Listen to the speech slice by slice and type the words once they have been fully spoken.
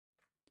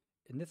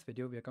in this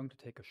video we are going to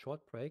take a short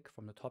break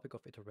from the topic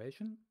of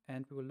iteration,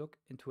 and we will look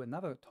into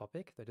another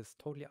topic that is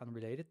totally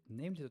unrelated,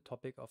 namely the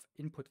topic of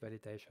input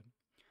validation.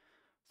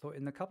 So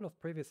in a couple of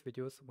previous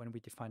videos when we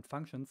defined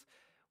functions,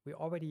 we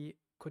already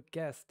could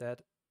guess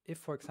that if,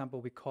 for example,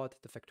 we called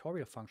the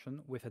factorial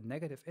function with a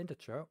negative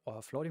integer or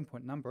a floating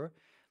point number,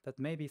 that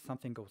maybe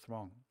something goes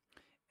wrong.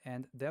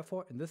 And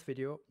therefore, in this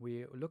video,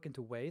 we look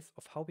into ways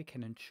of how we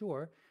can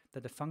ensure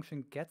that the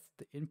function gets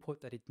the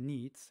input that it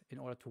needs in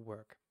order to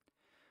work.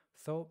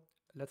 So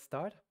let's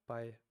start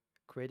by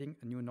creating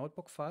a new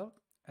notebook file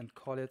and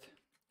call it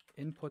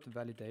input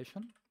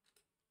validation.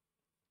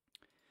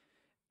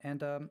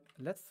 And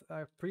let's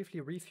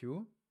briefly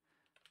review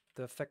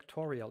the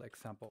factorial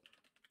example.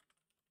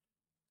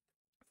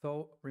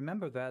 So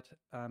remember that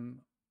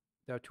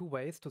there are two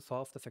ways to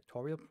solve the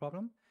factorial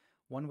problem.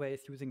 One way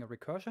is using a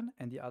recursion,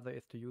 and the other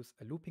is to use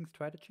a looping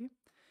strategy.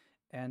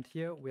 And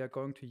here we are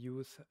going to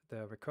use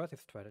the recursive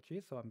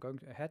strategy. So I'm going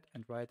ahead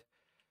and write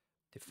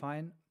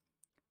define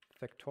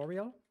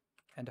factorial,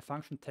 and the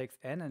function takes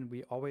n, and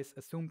we always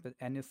assume that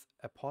n is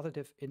a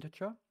positive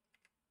integer.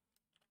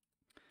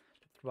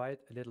 Let's write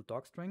a little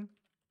docstring,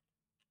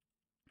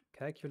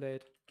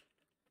 calculate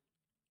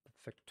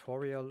the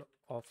factorial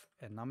of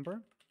a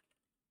number.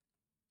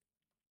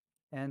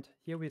 And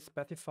here we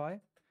specify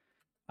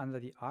under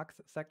the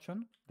args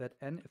section that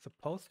n is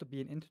supposed to be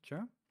an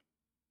integer,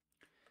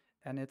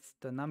 and it's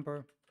the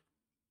number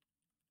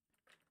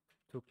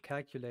to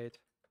calculate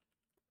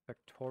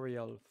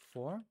factorial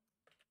for.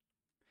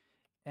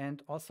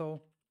 And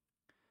also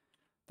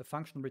the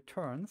function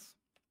returns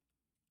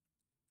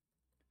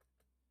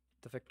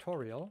the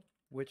factorial,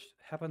 which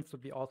happens to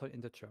be also an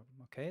integer.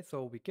 Okay,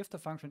 so we give the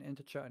function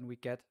integer and we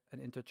get an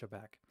integer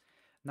back.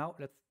 Now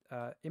let's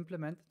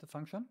implement the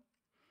function,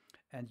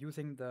 and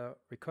using the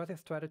recursive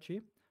strategy.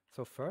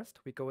 So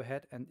first we go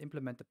ahead and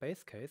implement the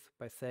base case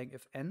by saying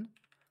if n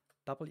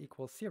double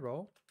equals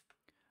 0,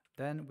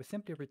 then we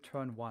simply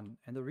return 1.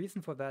 And the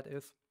reason for that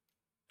is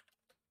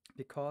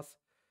because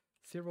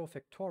 0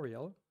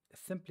 factorial is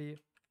simply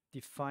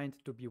defined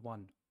to be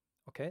 1.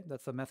 Okay,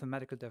 that's a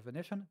mathematical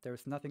definition. There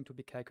is nothing to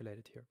be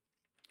calculated here.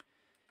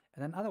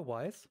 And then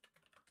otherwise,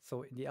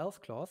 so in the else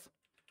clause,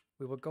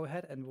 we will go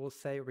ahead and we'll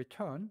say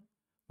return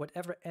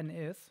whatever n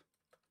is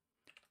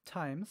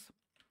times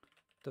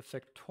the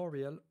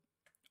factorial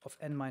of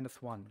n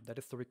minus 1. That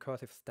is the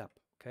recursive step.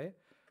 Okay,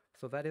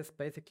 so that is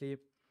basically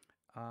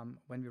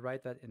when we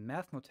write that in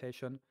math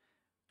notation,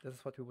 this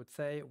is what we would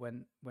say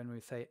when we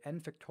say n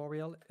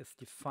factorial is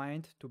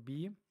defined to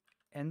be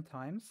n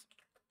times,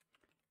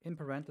 in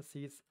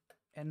parentheses,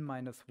 n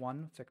minus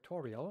 1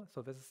 factorial.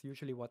 So this is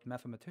usually what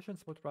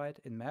mathematicians would write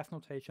in math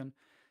notation,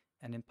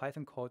 and in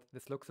Python code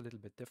this looks a little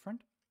bit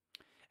different.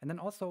 And then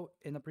also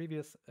in a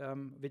previous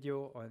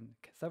video, or in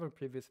several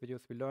previous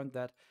videos, we learned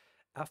that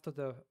after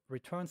the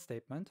return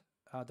statement,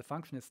 the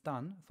function is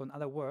done. So in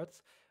other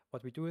words,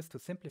 what we do is to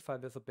simplify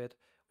this a bit,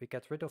 we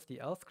get rid of the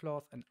else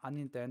clause and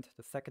unindent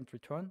the second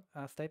return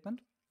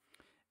statement.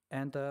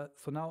 And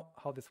so now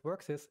how this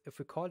works is, if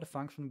we call the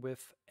function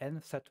with n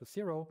set to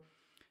 0,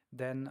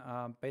 then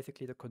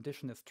basically the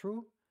condition is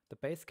true, the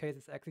base case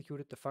is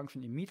executed, the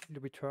function immediately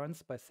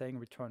returns by saying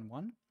return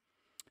 1.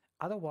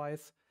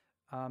 Otherwise,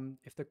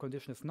 if the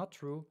condition is not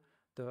true,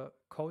 the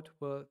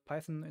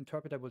Python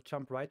interpreter will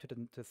jump right to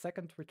the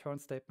second return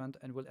statement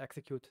and will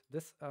execute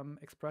this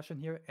expression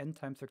here, n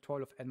times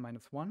factorial of n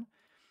minus 1.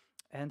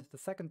 And the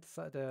second,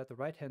 the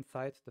right-hand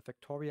side, the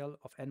factorial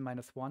of n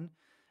minus 1,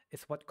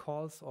 is what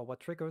calls or what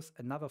triggers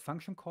another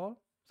function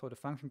call. So the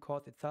function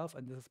calls itself,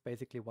 and this is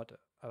basically what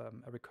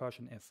a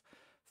recursion is.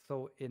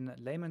 So in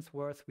layman's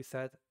words, we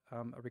said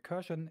a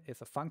recursion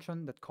is a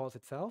function that calls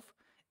itself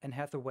and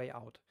has a way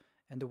out.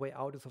 And the way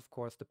out is, of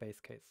course, the base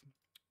case.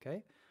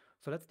 Okay,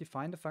 so let's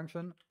define the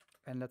function,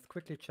 and let's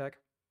quickly check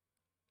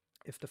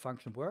if the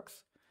function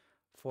works.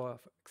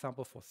 For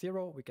example, for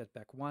 0, we get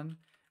back 1.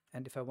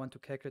 And if I want to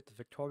calculate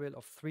the factorial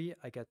of 3,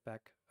 I get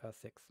back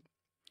 6.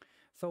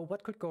 So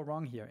what could go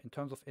wrong here in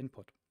terms of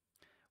input?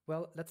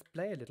 Well, let's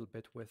play a little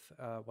bit with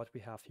what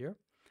we have here.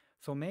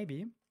 So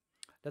maybe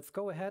let's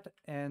go ahead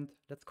and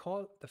let's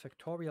call the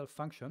factorial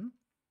function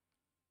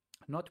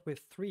not with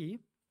 3,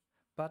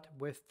 but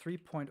with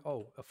 3.0,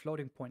 a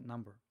floating point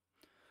number.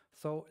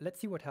 So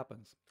let's see what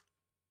happens.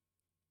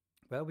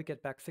 Well, we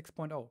get back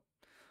 6.0.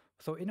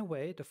 So in a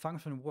way, the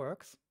function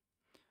works,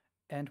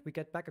 and we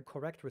get back a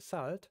correct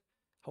result.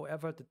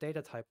 However, the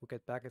data type we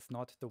get back is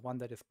not the one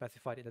that is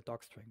specified in the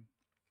docstring.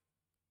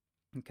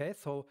 Okay,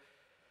 so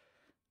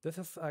this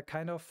is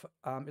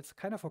it's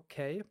kind of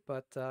okay,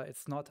 but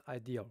it's not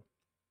ideal.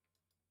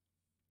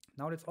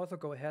 Now let's also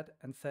go ahead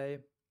and say,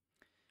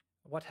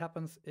 what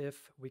happens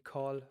if we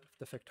call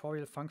the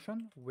factorial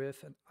function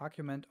with an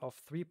argument of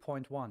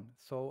 3.1?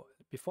 So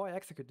before I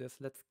execute this,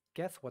 let's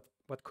guess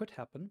what could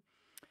happen.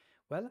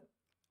 Well,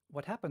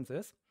 what happens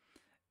is,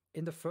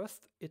 in the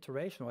first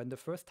iteration, or in the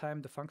first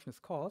time the function is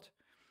called,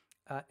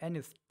 n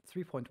is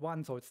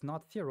 3.1, so it's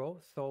not 0.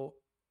 So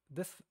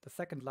the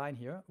second line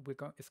here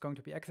is going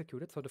to be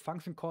executed. So the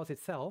function calls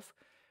itself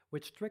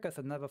which triggers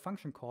another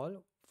function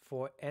call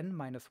for n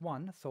minus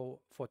 1. So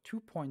for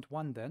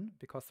 2.1 then,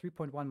 because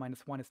 3.1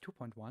 minus 1 is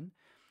 2.1,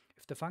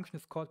 if the function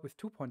is called with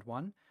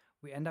 2.1,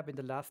 we end up in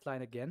the last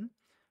line again.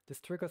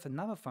 This triggers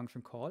another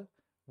function call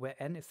where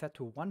n is set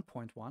to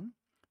 1.1.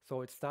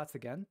 So it starts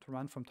again to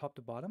run from top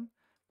to bottom.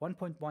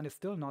 1.1 is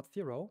still not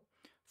 0.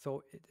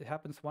 So it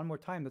happens one more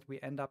time that we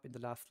end up in the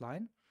last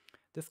line.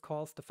 This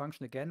calls the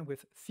function again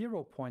with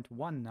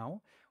 0.1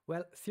 now.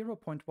 Well,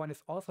 0.1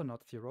 is also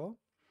not 0.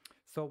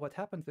 So what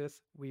happens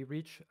is we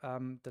reach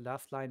the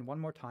last line one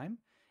more time,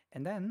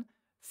 and then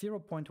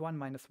 0.1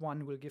 minus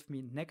 1 will give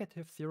me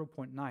negative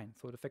 0.9.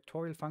 So the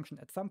factorial function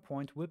at some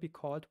point will be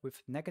called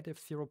with negative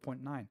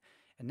 0.9.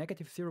 And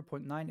negative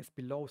 0.9 is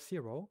below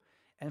 0.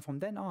 And from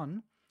then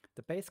on,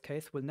 the base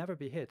case will never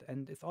be hit.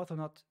 And it's also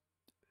not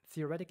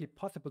theoretically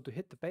possible to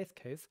hit the base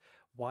case.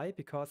 Why?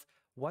 Because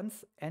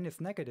once n is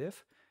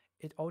negative,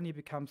 it only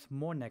becomes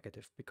more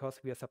negative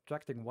because we are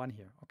subtracting 1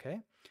 here,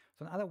 okay?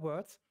 So in other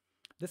words,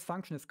 this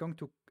function is going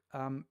to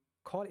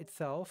call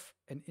itself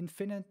an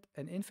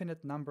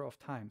infinite number of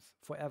times,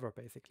 forever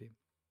basically.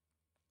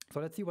 So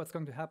let's see what's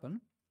going to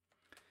happen.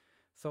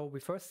 So we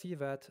first see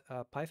that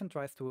Python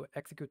tries to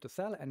execute the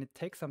cell and it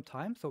takes some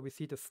time. So we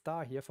see the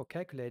star here for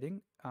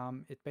calculating.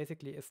 It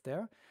basically is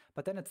there.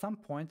 But then at some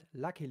point,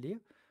 luckily,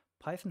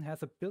 Python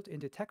has a built-in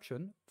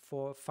detection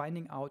for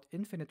finding out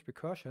infinite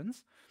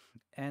recursions.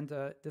 And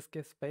this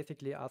gives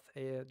basically us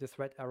this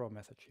red arrow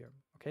message here.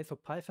 Okay, so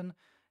Python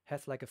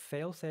has like a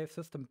fail-safe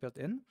system built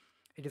in.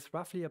 It is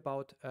roughly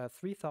about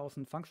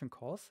 3,000 function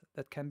calls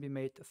that can be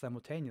made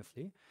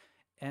simultaneously.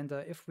 And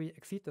if we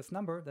exceed this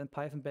number, then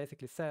Python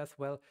basically says,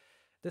 well,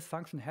 this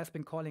function has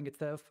been calling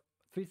itself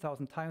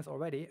 3,000 times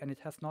already, and it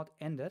has not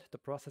ended. The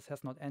process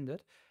has not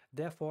ended.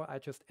 Therefore, I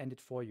just end it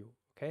for you.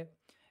 Okay.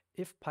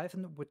 If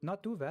Python would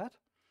not do that,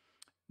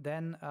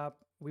 then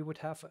we would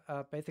have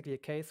basically a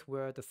case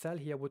where the cell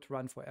here would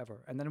run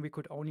forever, and then we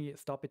could only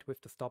stop it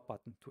with the stop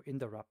button to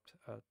interrupt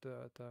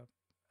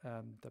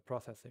the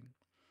processing.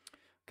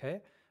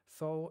 Okay,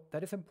 so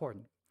that is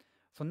important.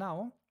 So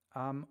now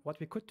what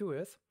we could do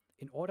is,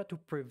 in order to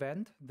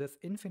prevent this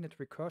infinite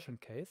recursion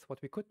case,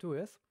 what we could do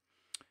is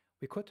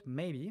we could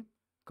maybe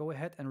go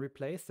ahead and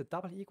replace the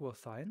double equal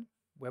sign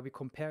where we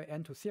compare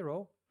n to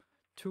 0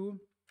 to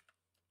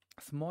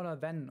smaller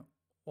than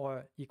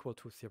or equal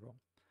to 0.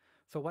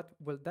 So what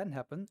will then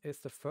happen is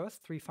the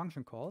first 3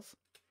 function calls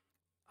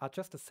are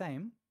just the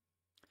same,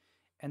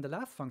 and the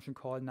last function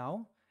call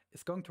now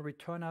is going to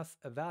return us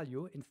a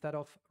value instead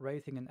of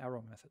raising an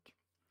error message.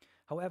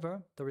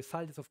 However, the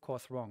result is of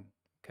course wrong.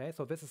 Okay,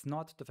 so this is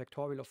not the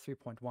factorial of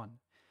 3.1.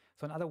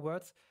 So in other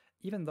words,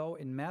 even though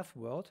in math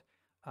world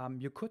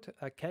you could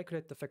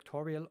calculate the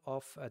factorial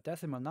of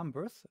decimal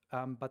numbers,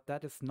 but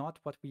that is not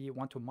what we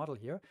want to model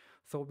here.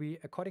 So we,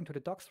 according to the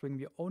docstring,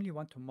 we only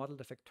want to model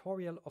the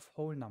factorial of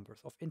whole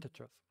numbers, of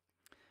integers.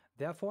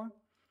 Therefore,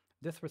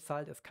 this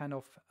result is kind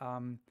of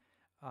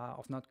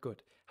not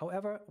good.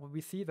 However,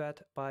 we see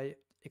that by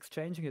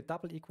exchanging the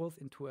double equals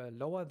into a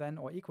lower than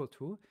or equal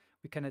to,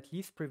 we can at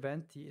least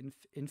prevent the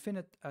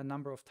infinite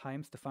number of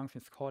times the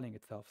function is calling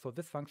itself. So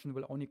this function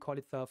will only call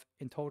itself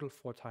in total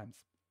 4 times.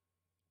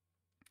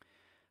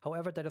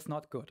 However, that is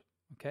not good.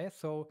 Okay,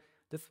 so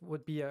this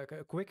would be a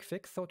quick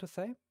fix, so to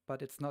say,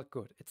 but it's not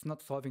good. It's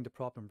not solving the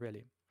problem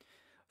really.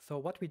 So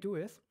what we do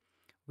is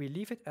we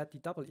leave it at the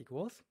double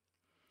equals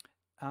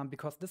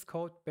because this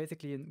code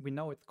basically, we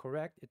know it's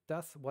correct. It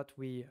does what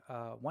we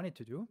want it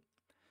to do.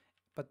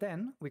 But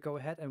then we go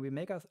ahead and we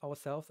make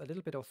ourselves a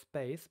little bit of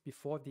space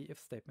before the if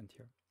statement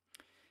here.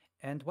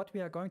 And what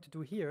we are going to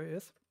do here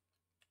is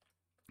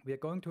we are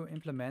going to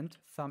implement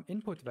some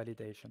input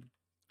validation.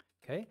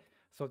 Okay,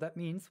 so that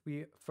means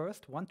we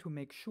first want to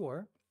make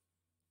sure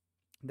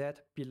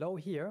that below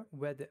here,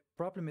 where the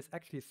problem is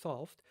actually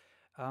solved,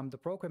 the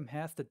program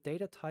has the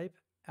data type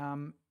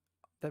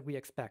that we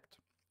expect.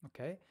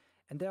 Okay,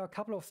 and there are a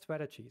couple of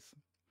strategies.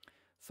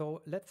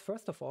 So let's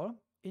first of all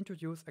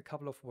introduce a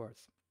couple of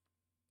words.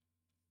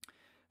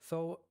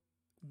 So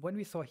when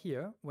we saw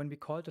here, when we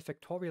called the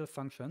factorial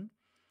function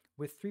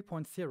with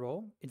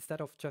 3.0 instead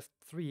of just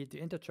 3, the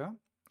integer,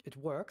 it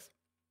works.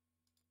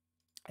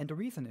 And the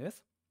reason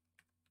is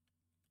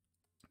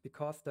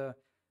because the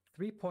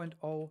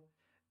 3.0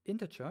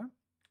 integer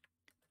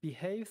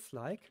behaves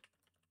like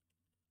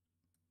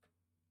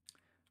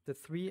the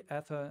 3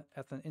 as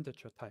an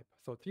integer type.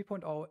 So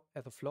 3.0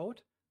 as a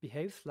float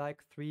behaves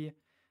like 3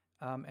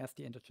 as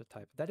the integer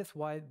type. That is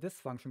why this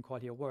function call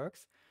here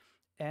works.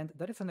 And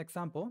that is an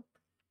example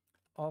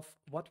of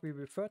what we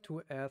refer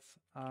to as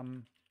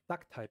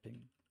duck typing.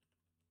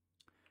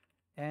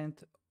 And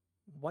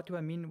what do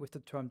I mean with the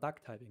term duck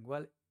typing?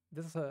 Well,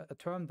 this is a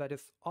term that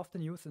is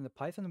often used in the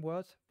Python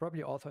world,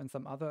 probably also in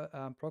some other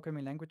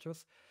programming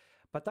languages.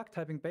 But duck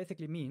typing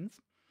basically means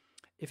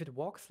if it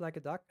walks like a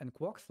duck and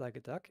quacks like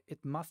a duck, it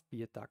must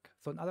be a duck.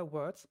 So in other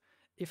words,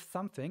 if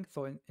something,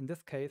 so in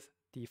this case,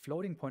 the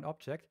floating point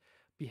object,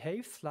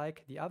 behaves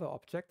like the other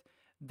object,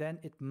 then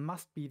it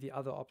must be the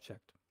other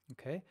object.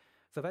 Okay,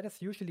 so that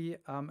is usually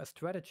a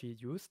strategy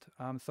used.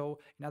 So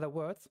in other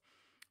words,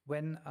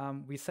 when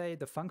we say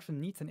the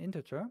function needs an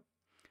integer,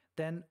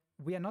 then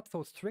we are not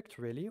so strict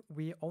really.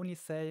 We only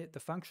say the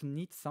function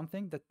needs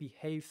something that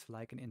behaves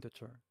like an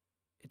integer.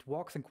 It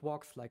walks and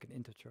quacks like an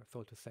integer,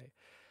 so to say.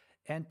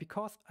 And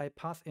because I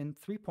pass in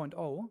 3.0,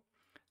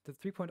 the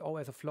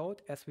 3.0 as a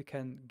float, as we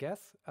can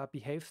guess,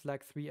 behaves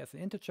like 3 as an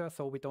integer,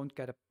 so we don't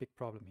get a big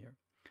problem here.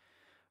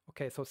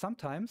 Okay, so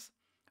sometimes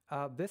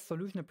this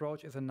solution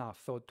approach is enough,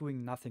 so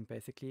doing nothing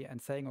basically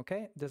and saying,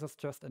 okay, this is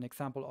just an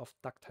example of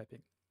duck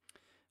typing.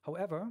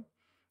 However,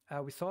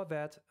 we saw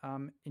that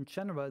in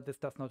general this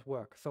does not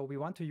work, so we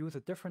want to use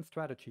a different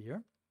strategy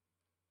here.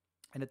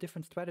 And a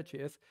different strategy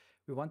is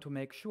we want to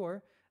make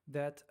sure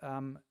that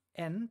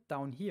n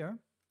down here,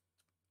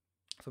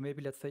 so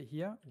maybe let's say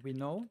here, we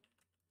know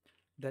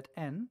that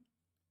n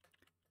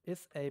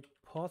is a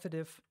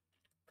positive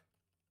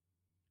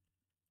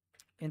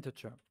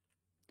integer.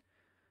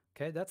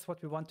 Okay, that's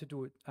what we want to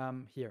do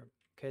here.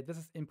 Okay, this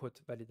is input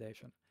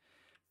validation.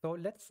 So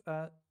let's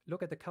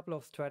look at a couple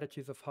of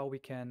strategies of how we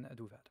can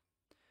do that.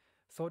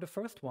 So the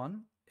first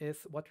one is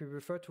what we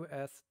refer to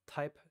as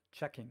type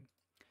checking.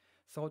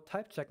 So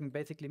type checking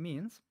basically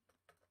means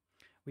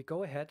we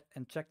go ahead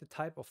and check the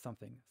type of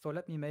something. So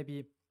let me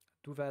maybe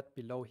do that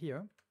below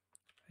here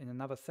in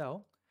another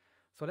cell.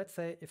 So let's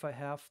say if I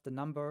have the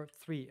number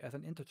 3 as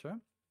an integer,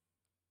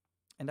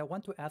 and I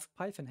want to ask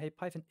Python, hey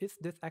Python, is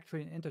this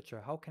actually an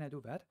integer? How can I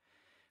do that?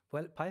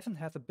 Well, Python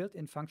has a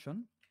built-in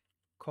function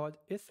called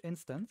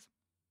isInstance,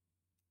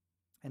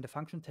 and the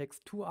function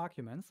takes 2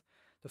 arguments.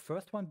 The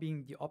first one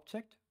being the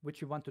object,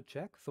 which you want to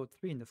check, so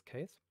 3 in this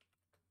case.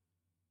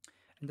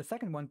 And the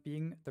second one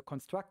being the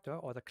constructor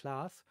or the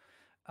class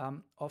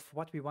of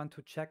what we want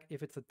to check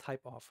if it's a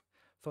type of.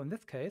 So in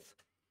this case,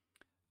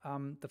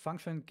 the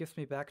function gives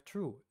me back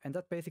true. And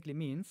that basically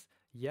means,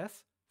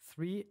 yes,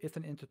 3 is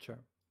an integer.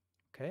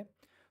 Okay,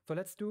 so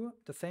let's do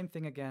the same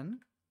thing again,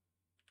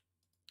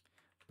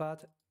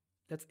 but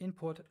let's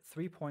input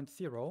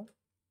 3.0.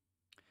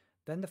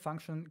 Then the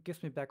function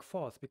gives me back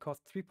false because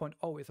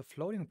 3.0 is a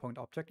floating point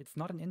object. It's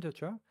not an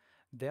integer.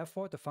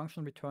 Therefore, the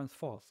function returns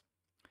false.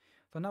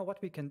 So now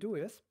what we can do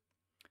is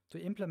to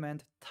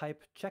implement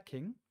type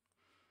checking.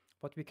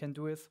 What we can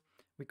do is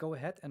we go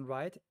ahead and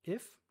write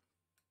if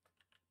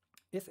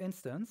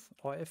isInstance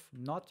or if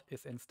not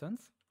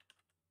isInstance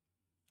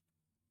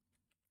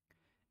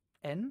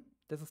n,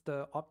 this is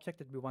the object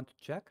that we want to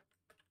check,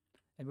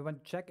 and we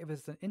want to check if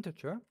it's an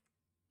integer.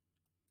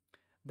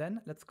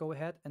 Then let's go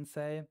ahead and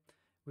say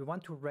we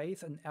want to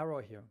raise an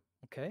error here.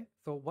 Okay,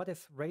 so what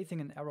does raising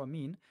an error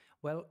mean?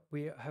 Well,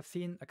 we have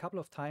seen a couple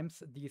of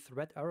times these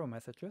red arrow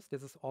messages.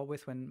 This is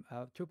always when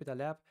Jupyter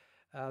Lab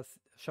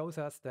shows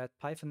us that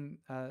Python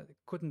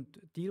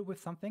couldn't deal with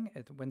something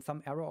when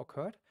some error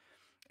occurred.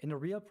 In a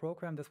real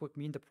program, this would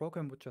mean the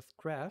program would just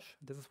crash.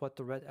 This is what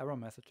the red arrow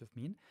messages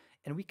mean.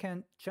 And we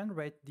can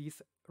generate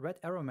these red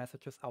arrow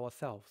messages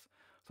ourselves.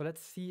 So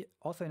let's see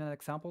also in an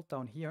example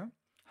down here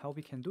how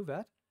we can do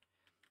that.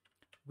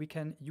 We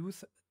can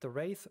use the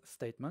raise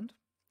statement,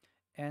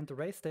 and the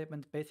raise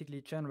statement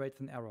basically generates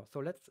an error. So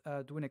let's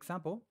do an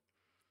example.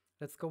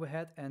 Let's go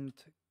ahead and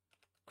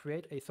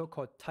create a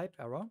so-called type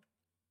error,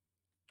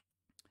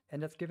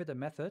 and let's give it a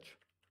message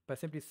by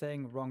simply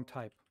saying wrong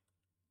type.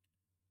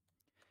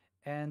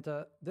 And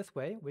this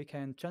way we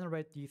can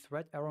generate these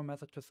red arrow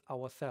messages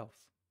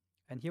ourselves.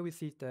 And here we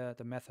see the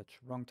message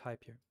wrong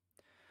type here.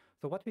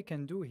 So what we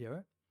can do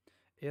here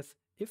is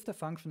if the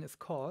function is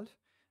called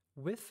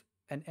with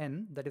an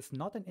n that is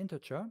not an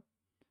integer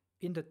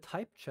in the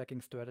type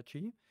checking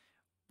strategy,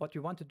 what we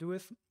want to do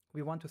is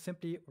we want to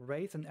simply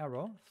raise an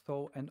error.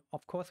 So, and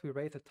of course we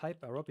raise a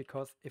type error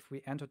because if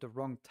we enter the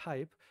wrong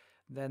type,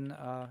 then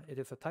it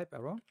is a type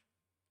error.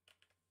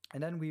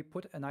 And then we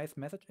put a nice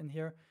message in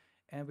here,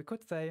 and we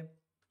could say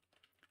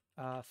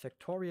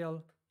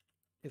factorial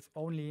is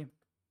only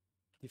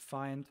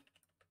defined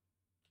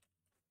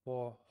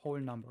for whole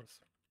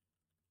numbers.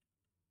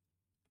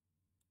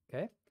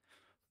 Okay,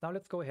 now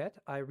let's go ahead.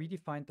 I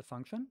redefined the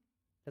function.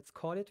 Let's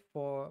call it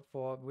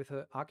with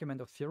an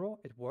argument of 0,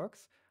 it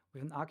works.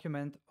 With an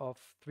argument of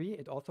 3,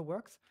 it also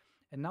works.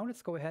 And now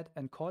let's go ahead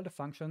and call the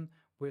function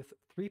with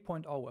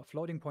 3.0, a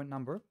floating point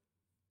number.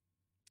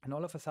 And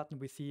all of a sudden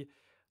we see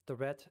the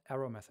red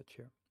arrow message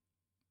here.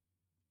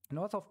 And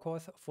also, of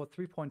course, for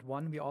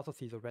 3.1, we also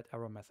see the red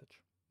arrow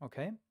message.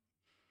 Okay,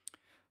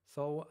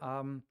 so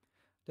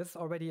this is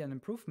already an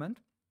improvement,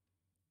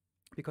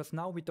 because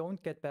now we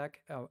don't get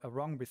back a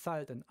wrong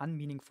result, an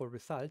unmeaningful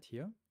result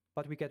here,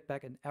 but we get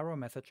back an error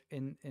message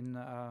in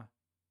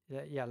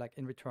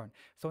return.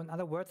 So in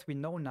other words, we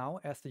know now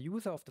as the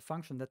user of the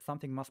function that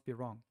something must be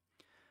wrong.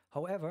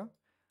 However,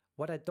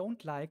 what I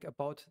don't like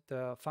about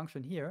the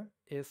function here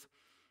is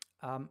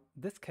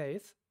this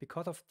case,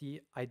 because of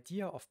the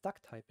idea of duck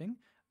typing,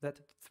 that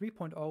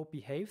 3.0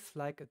 behaves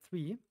like a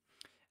 3,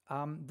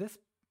 this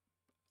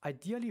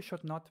ideally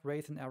should not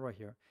raise an error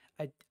here.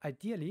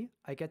 Ideally,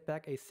 I get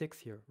back a 6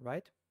 here,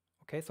 right?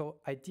 Okay, so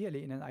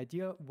ideally, in an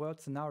ideal world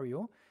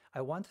scenario,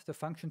 I want the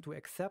function to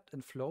accept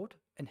and float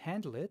and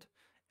handle it,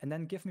 and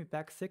then give me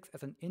back 6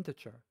 as an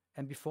integer.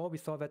 And before we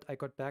saw that I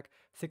got back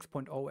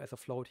 6.0 as a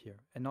float here,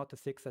 and not the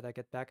 6 that I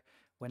get back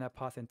when I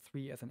pass in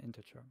 3 as an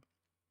integer.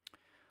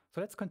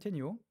 So let's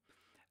continue.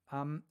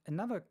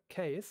 Another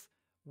case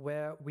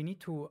where we need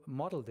to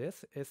model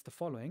this is the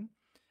following.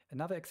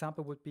 Another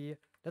example would be,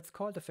 let's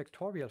call the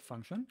factorial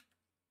function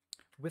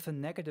with a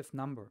negative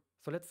number.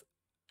 So let's,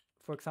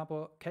 for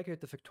example,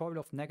 calculate the factorial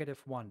of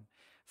 -1.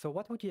 So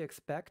what would you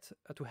expect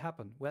to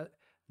happen? Well,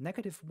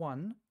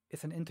 -1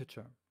 is an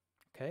integer,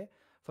 okay?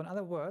 So in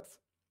other words,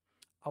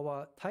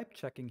 our type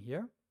checking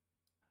here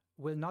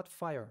will not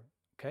fire,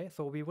 okay?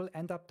 So we will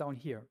end up down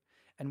here.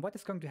 And what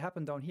is going to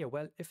happen down here?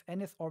 Well, if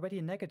n is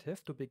already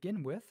negative to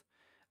begin with,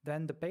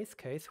 then the base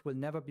case will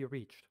never be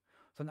reached.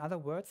 So in other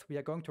words, we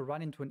are going to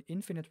run into an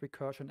infinite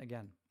recursion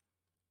again.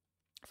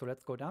 So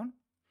let's go down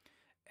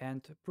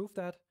and to prove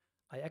that.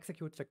 I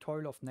execute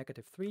factorial of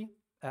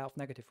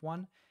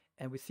 -1,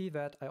 and we see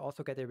that I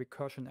also get a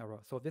recursion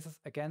error. So this is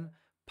again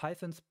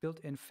Python's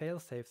built-in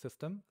fail-safe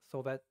system,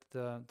 so that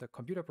the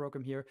computer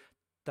program here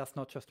does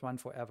not just run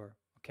forever.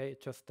 Okay,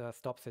 it just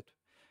stops it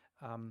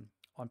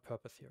on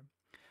purpose here.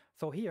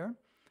 So here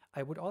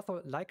I would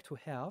also like to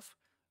have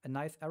a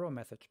nice error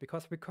message,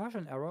 because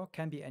recursion error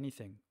can be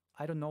anything.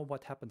 I don't know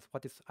what happens.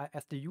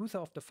 As the user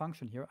of the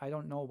function here, I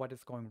don't know what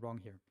is going wrong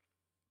here.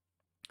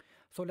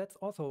 So let's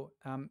also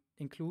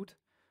include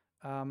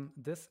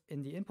this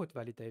in the input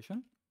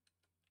validation.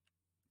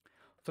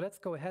 So let's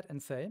go ahead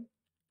and say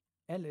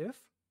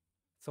elif.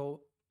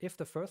 So if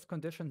the first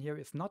condition here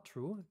is not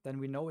true, then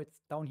we know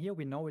it's down here,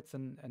 we know it's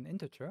an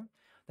integer.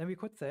 Then we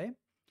could say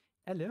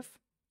elif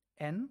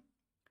n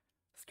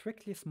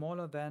strictly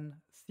smaller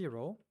than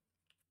 0.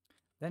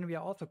 Then we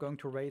are also going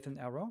to raise an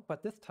error,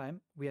 but this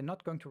time we are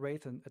not going to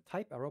raise a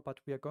type error,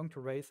 but we are going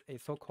to raise a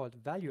so-called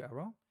value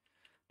error,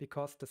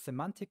 because the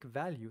semantic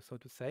value, so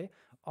to say,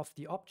 of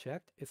the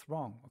object is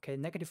wrong. Okay,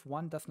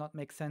 -1 does not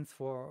make sense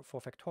for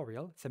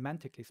factorial,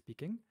 semantically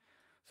speaking,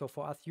 so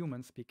for us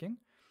humans speaking.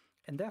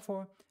 And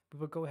therefore, we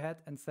will go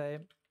ahead and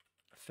say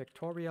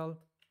factorial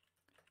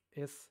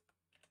is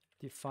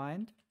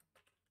defined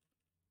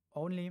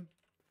only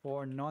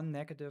for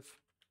non-negative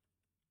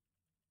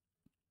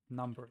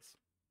numbers.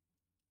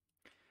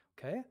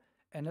 Okay,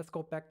 and let's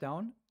go back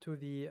down to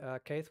the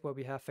case where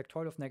we have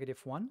factorial of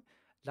 -1.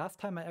 Last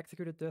time I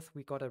executed this,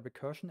 we got a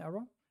recursion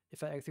error.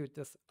 If I execute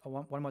this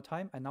one more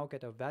time, I now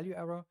get a value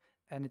error,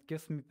 and it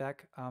gives me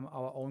back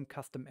our own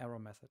custom error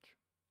message.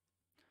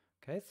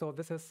 Okay, so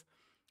this is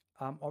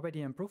already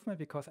an improvement,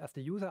 because as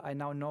the user, I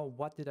now know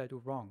what did I do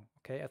wrong.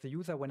 Okay, as a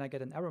user, when I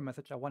get an error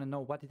message, I want to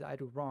know what did I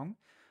do wrong.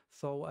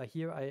 So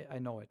here I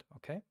know it.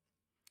 Okay,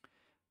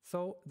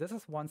 so this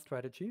is one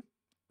strategy.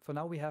 So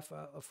now we have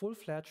a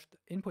full-fledged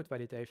input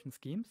validation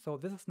scheme. So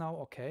this is now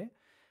okay.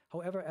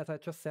 However, as I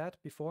just said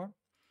before,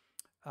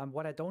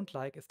 what I don't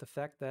like is the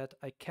fact that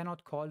I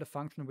cannot call the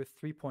function with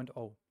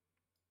 3.0.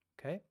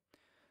 Okay,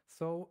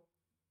 so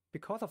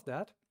because of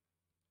that,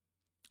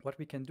 what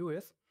we can do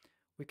is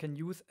we can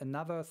use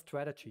another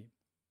strategy.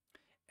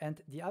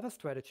 And the other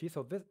strategy,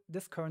 so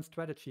this current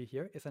strategy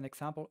here is an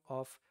example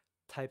of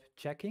type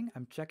checking.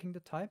 I'm checking the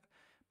type,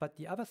 but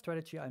the other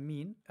strategy I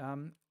mean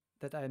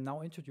that I am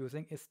now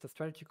introducing is the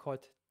strategy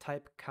called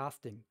type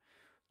casting.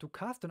 To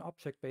cast an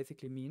object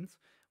basically means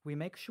we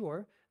make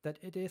sure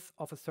that it is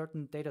of a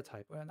certain data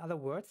type. Or in other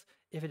words,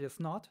 if it is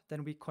not,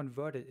 then we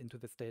convert it into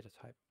this data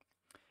type.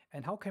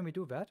 And how can we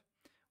do that?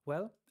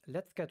 Well,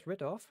 let's get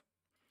rid of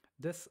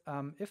this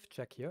if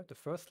check here, the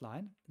first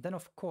line. Then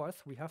of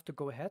course we have to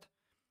go ahead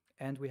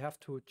and we have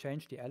to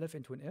change the elif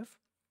into an if.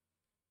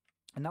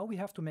 And now we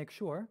have to make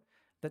sure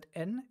that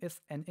n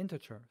is an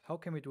integer. How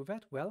can we do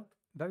that? Well,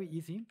 very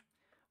easy.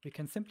 We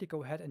can simply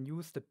go ahead and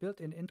use the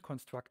built-in int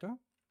constructor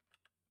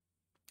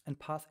and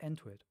pass n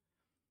to it.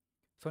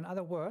 So in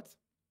other words,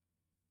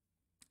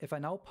 if I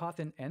now pass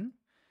in n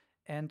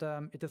and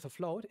it is a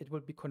float, it will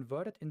be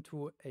converted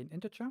into an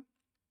integer,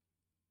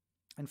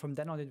 and from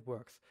then on it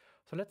works.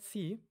 So let's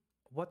see,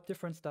 what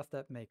difference does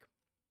that make?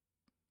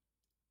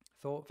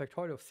 So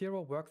factorial of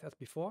 0 works as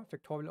before,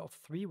 factorial of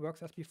 3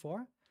 works as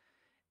before,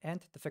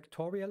 and the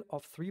factorial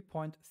of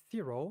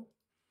 3.0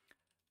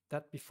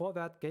 that before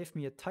that gave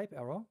me a type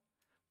error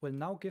will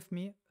now give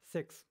me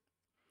 6.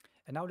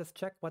 And now let's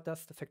check, what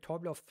does the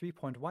factorial of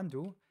 3.1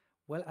 do?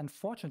 Well,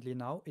 unfortunately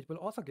now it will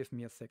also give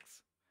me a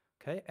 6.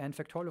 Okay, and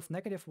factorial of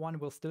 -1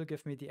 will still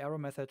give me the error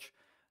message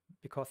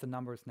because the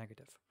number is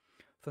negative.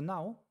 So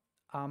now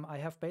I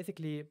have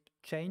basically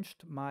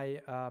changed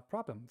my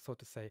problem, so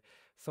to say.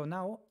 So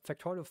now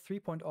factorial of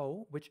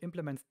 3.0, which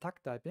implements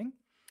tag typing,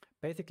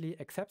 basically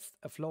accepts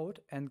a float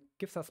and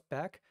gives us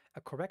back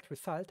a correct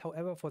result.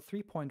 However, for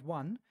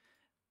 3.1,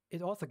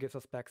 it also gives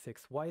us back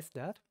 6. Why is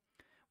that?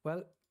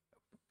 Well,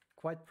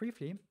 quite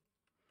briefly,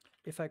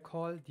 if I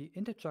call the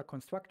integer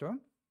constructor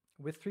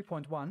with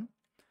 3.1,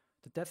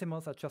 the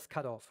decimals are just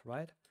cut off,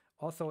 right?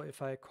 Also,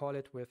 if I call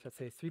it with, let's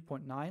say,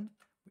 3.9,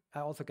 I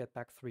also get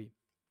back 3.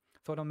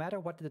 So no matter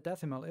what the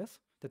decimal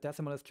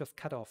is just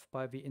cut off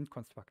by the int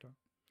constructor.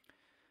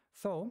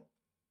 So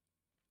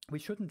we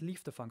shouldn't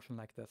leave the function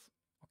like this,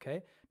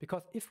 okay?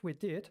 Because if we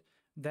did,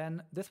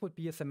 then this would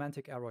be a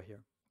semantic error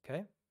here,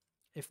 okay?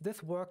 If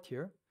this worked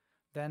here,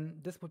 then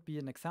this would be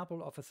an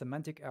example of a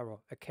semantic error,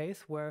 a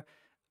case where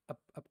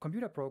a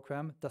computer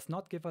program does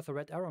not give us a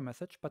red error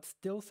message, but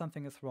still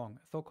something is wrong,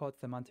 a so-called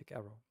semantic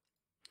error.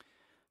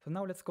 So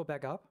now let's go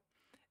back up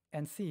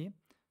and see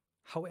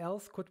how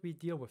else could we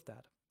deal with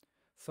that.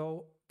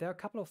 So there are a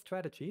couple of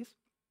strategies,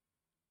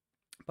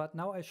 but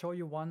now I show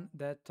you one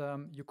that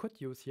you could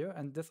use here,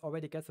 and this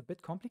already gets a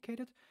bit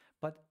complicated,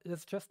 but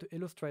it's just to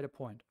illustrate a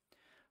point.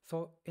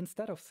 So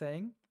instead of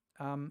saying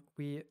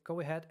we go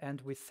ahead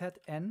and we set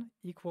n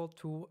equal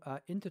to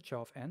integer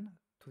of n,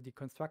 to the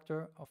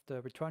constructor of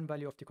the return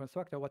value of the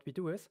constructor, what we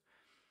do is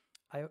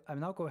I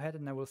now go ahead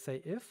and I will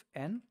say if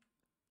n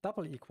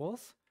double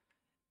equals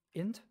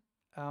int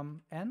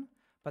n,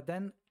 but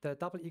then the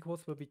double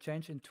equals will be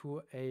changed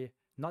into a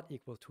not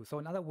equal to. So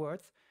in other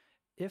words,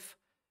 if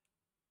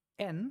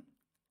n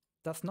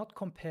does not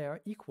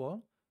compare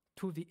equal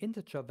to the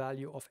integer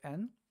value of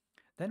n,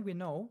 then we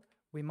know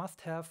we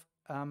must have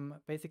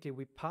basically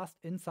we passed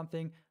in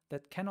something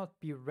that cannot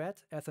be read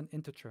as an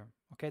integer,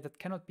 okay, that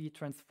cannot be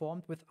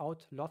transformed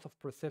without loss of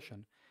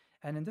precision.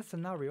 And in this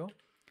scenario,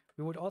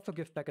 we would also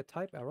give back a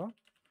type error,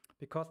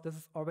 because this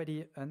is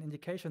already an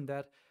indication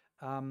that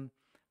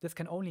this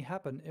can only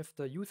happen if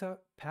the user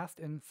passed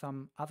in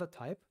some other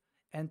type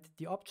and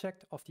the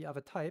object of the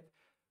other type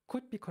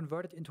could be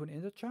converted into an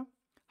integer.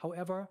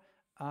 However,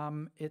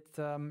 it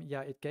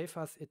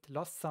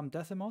lost some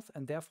decimals,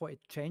 and therefore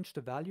it changed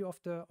the value of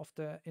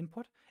the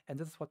input, and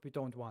this is what we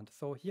don't want.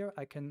 So here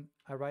I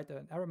write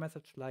an error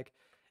message like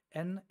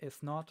n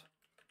is not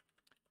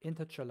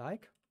integer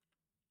like,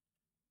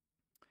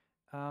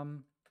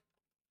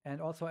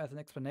 and also as an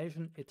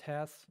explanation, it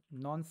has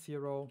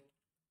non-zero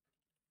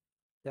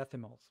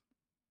decimals.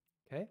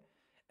 Okay,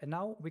 and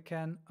now we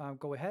can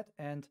go ahead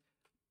and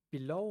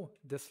below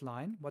this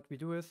line, what we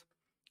do is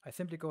I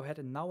simply go ahead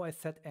and now I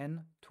set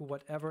n to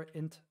whatever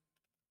int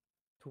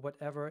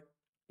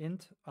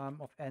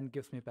of n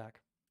gives me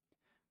back.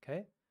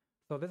 Okay,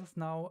 so this is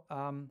now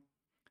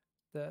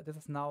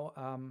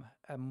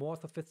a more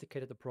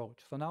sophisticated approach.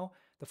 So now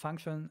the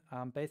function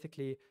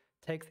basically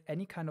takes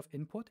any kind of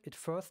input. It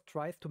first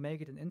tries to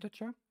make it an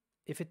integer.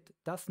 If it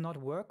does not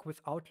work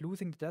without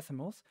losing the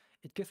decimals,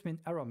 it gives me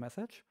an error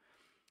message,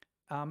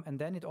 and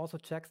then it also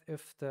checks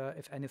if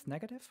n is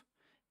negative,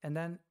 and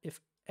then if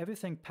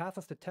everything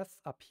passes the tests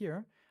up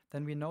here,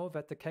 then we know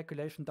that the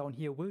calculation down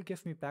here will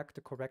give me back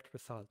the correct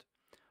result.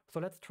 So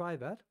let's try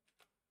that.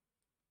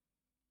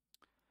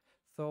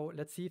 So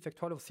let's see,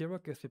 factorial of 0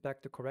 gives me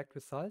back the correct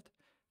result.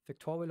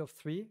 Factorial of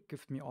 3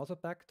 gives me also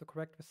back the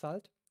correct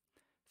result.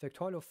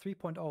 Factorial of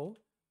 3.0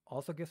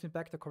 also gives me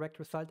back the correct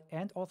result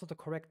and also the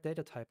correct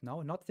data type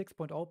now, not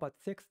 6.0 but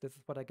 6, this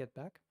is what I get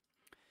back.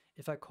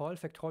 If I call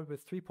factorial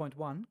with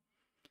 3.1,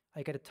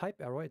 I get a type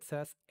error. It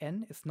says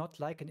n is not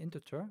like an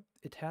integer.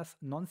 It has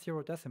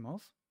non-zero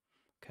decimals,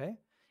 okay?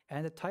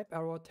 And the type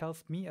error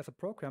tells me as a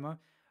programmer,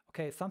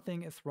 okay,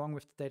 something is wrong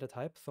with the data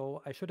type,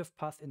 so I should have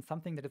passed in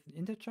something that is an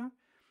integer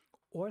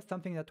or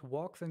something that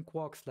walks and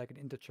quarks like an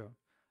integer,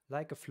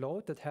 like a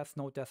float that has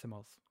no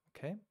decimals,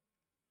 okay?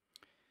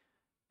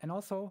 And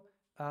also,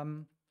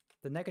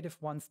 the negative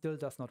one still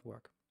does not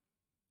work,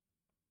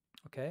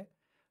 okay?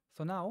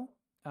 So now,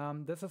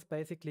 this is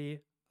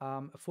basically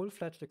a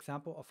full-fledged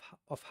example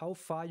of how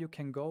far you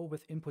can go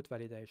with input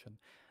validation.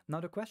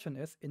 Now the question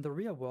is, in the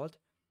real world,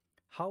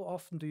 how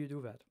often do you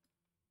do that?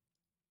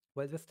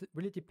 Well, this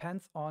really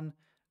depends on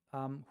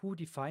who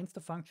defines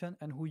the function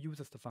and who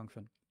uses the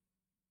function.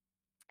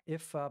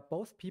 If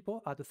both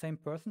people are the same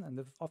person, and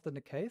this is often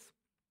the case,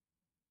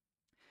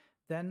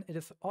 then it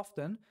is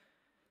often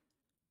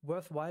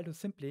worthwhile to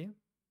simply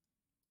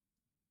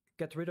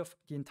get rid of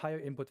the entire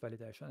input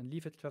validation and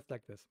leave it just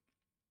like this.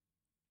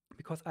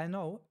 Because I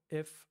know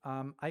if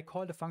I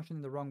call the function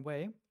in the wrong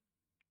way,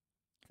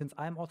 since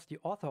I'm also the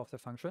author of the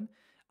function,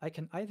 I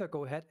can either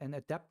go ahead and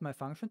adapt my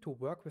function to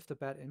work with the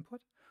bad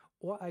input,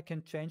 or I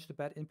can change the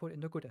bad input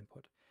into good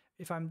input.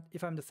 If I'm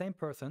the same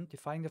person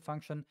defining the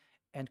function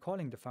and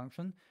calling the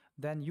function,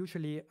 then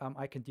usually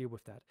I can deal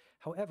with that.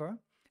 However,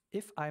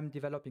 if I'm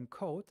developing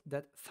code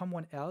that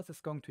someone else is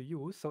going to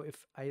use, so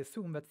if I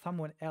assume that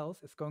someone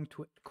else is going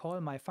to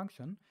call my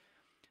function,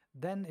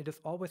 then it is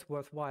always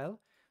worthwhile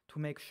to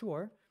make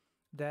sure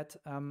that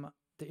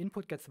the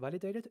input gets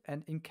validated,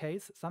 and in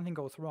case something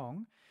goes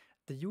wrong,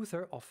 the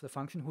user of the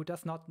function, who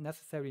does not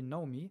necessarily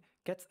know me,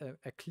 gets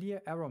a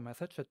clear error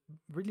message that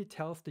really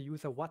tells the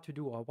user what to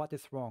do or what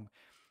is wrong.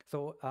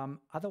 So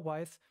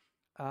otherwise,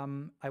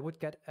 I would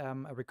get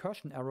a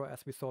recursion error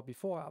as we saw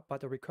before,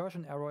 but a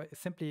recursion error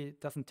simply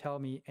doesn't tell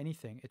me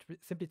anything. It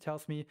simply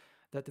tells me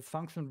that this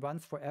function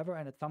runs forever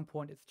and at some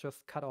point it's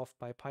just cut off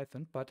by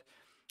Python. But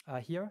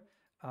here,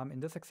 in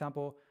this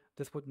example,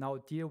 this would now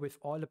deal with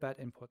all the bad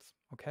inputs,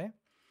 okay?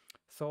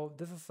 So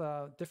this is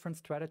different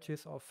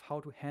strategies of how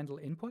to handle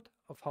input,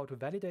 of how to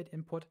validate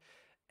input,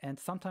 and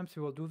sometimes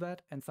we will do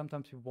that and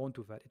sometimes we won't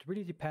do that. It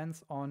really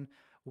depends on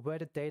where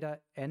the data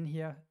n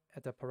here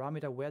at the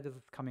parameter where this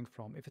is coming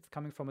from. If it's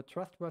coming from a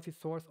trustworthy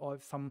source, or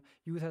if some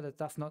user that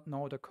does not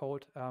know the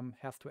code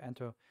has to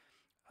enter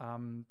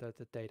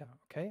the data.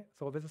 Okay,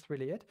 so this is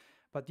really it.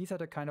 But these are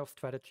the kind of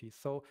strategies.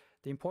 So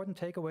the important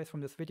takeaways from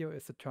this video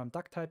is the term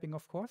duck typing,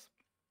 of course.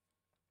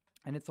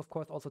 And it's of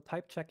course also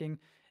type checking.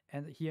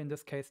 And here in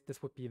this case,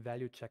 this would be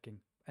value checking.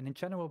 And in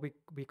general,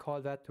 we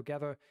call that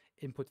together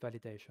input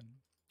validation.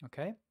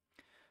 Okay,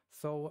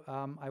 so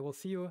I will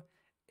see you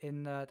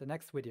in the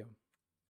next video.